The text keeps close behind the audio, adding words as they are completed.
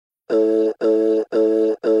This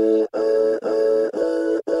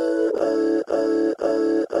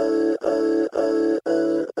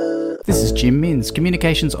is Jim Minns,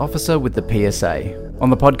 Communications Officer with the PSA. On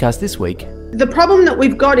the podcast this week, the problem that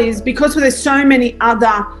we've got is because there's so many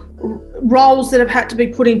other roles that have had to be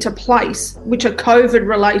put into place, which are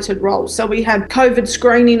COVID-related roles. So we have COVID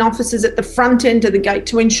screening officers at the front end of the gate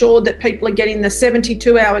to ensure that people are getting the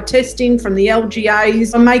 72-hour testing from the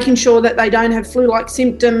LGAs, and making sure that they don't have flu-like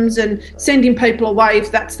symptoms and sending people away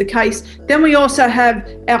if that's the case. Then we also have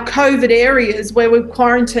our COVID areas where we're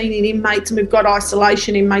quarantining inmates and we've got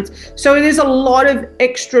isolation inmates. So there's a lot of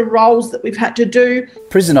extra roles that we've had to do.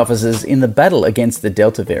 Prison officers in the battle against the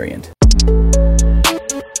Delta variant.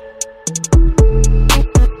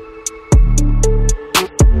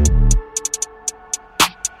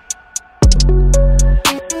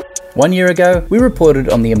 One year ago, we reported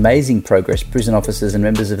on the amazing progress prison officers and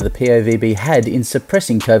members of the POVB had in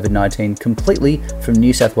suppressing COVID-19 completely from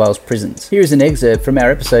New South Wales prisons. Here is an excerpt from our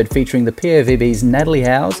episode featuring the POVB's Natalie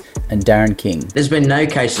Howes and Darren King. There's been no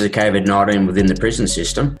cases of COVID-19 within the prison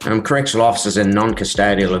system. Correctional officers and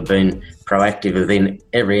non-custodial have been proactive within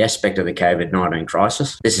every aspect of the COVID-19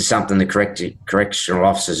 crisis. This is something the correctional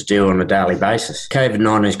officers do on a daily basis.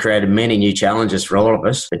 COVID-19 has created many new challenges for all of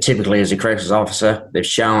us, but typically as a corrections officer, they've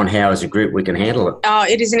shown how as a group we can handle it. Oh,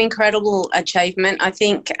 it is an incredible achievement. I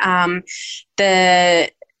think the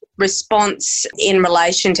response in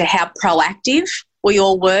relation to how proactive we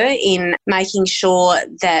all were in making sure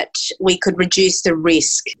that we could reduce the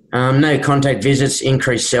risk. No contact visits,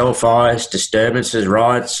 increased cell fires, disturbances,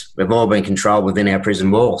 riots, we've all been controlled within our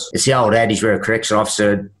prison walls. It's the old adage where a correctional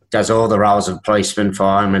officer does all the roles of policemen,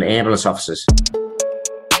 firemen, ambulance officers.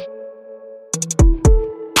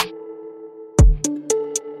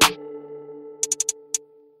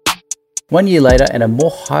 One year later, and a more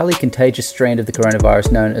highly contagious strand of the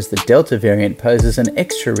coronavirus known as the Delta variant poses an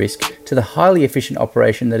extra risk to the highly efficient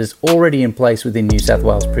operation that is already in place within New South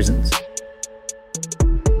Wales prisons.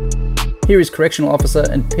 Here is Correctional Officer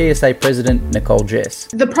and PSA President Nicole Jess.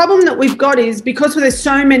 The problem that we've got is because there's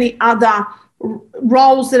so many other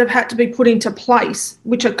roles that have had to be put into place,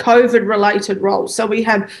 which are COVID-related roles. So we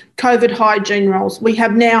have COVID hygiene roles. We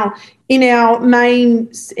have now in our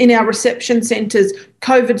reception centres,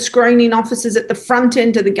 COVID screening officers at the front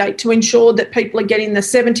end of the gate to ensure that people are getting the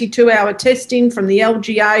 72-hour testing from the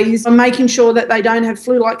LGAs, and making sure that they don't have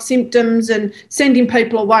flu-like symptoms and sending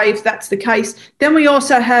people away if that's the case. Then we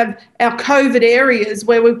also have our COVID areas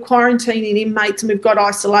where we're quarantining inmates and we've got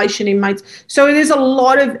isolation inmates. So there's a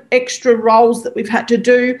lot of extra roles that we've had to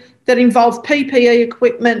do that involve PPE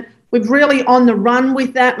equipment. We're really on the run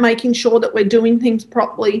with that, making sure that we're doing things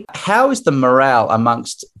properly. How is the morale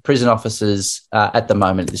amongst prison officers at the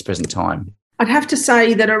moment at this present time? I'd have to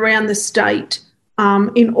say that around the state,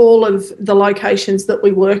 in all of the locations that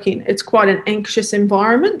we work in, it's quite an anxious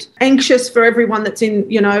environment. Anxious for everyone that's in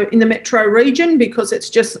the metro region, because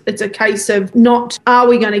it's a case of not are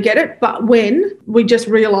we going to get it, but when. We just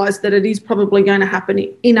realise that it is probably going to happen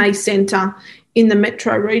in a centre in the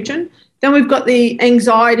metro region. Then we've got the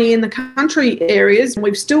anxiety in the country areas.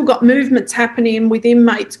 We've still got movements happening with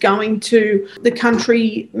inmates going to the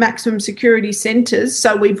country maximum security centres.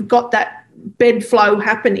 So we've got that bed flow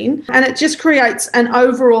happening, and it just creates an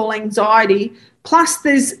overall anxiety. Plus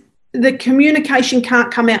the communication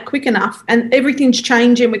can't come out quick enough, and everything's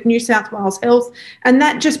changing with New South Wales Health, and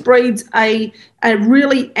that just breeds a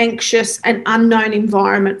really anxious and unknown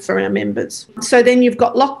environment for our members. So then you've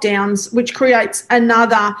got lockdowns, which creates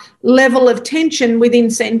another level of tension within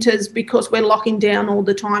centres because we're locking down all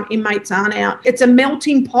the time, inmates aren't out. It's a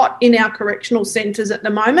melting pot in our correctional centres at the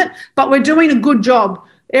moment, but we're doing a good job.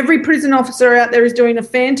 Every prison officer out there is doing a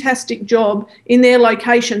fantastic job in their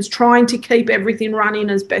locations, trying to keep everything running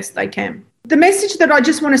as best they can. The message that I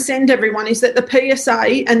just want to send everyone is that the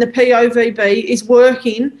PSA and the POVB is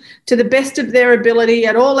working to the best of their ability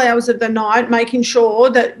at all hours of the night, making sure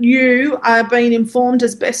that you are being informed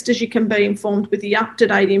as best as you can be informed with the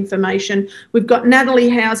up-to-date information. We've got Natalie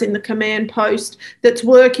Howes in the command post that's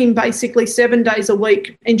working basically 7 days a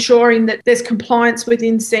week, ensuring that there's compliance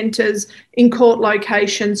within centres, in court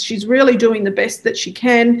locations. She's really doing the best that she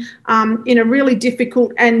can in a really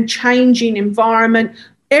difficult and changing environment.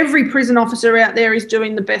 Every prison officer out there is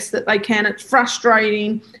doing the best that they can. It's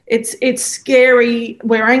frustrating. It's scary.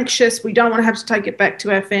 We're anxious. We don't want to have to take it back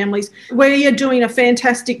to our families. We are doing a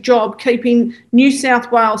fantastic job keeping New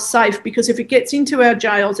South Wales safe, because if it gets into our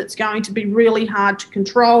jails, it's going to be really hard to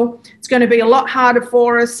control. It's going to be a lot harder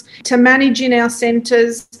for us to manage in our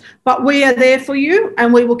centres. But we are there for you,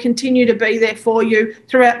 and we will continue to be there for you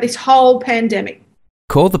throughout this whole pandemic.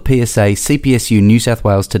 Call the PSA CPSU New South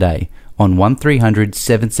Wales today on 1300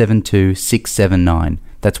 772 679.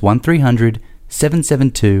 That's 1300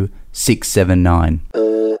 772 679.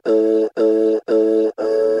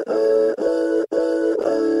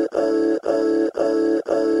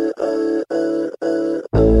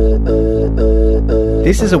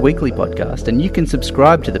 This is a weekly podcast, and you can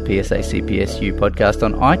subscribe to the PSA CPSU podcast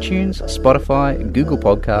on iTunes, Spotify, Google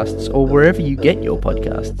Podcasts, or wherever you get your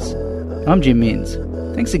podcasts. I'm Jim Minns.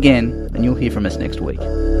 Thanks again, and you'll hear from us next week.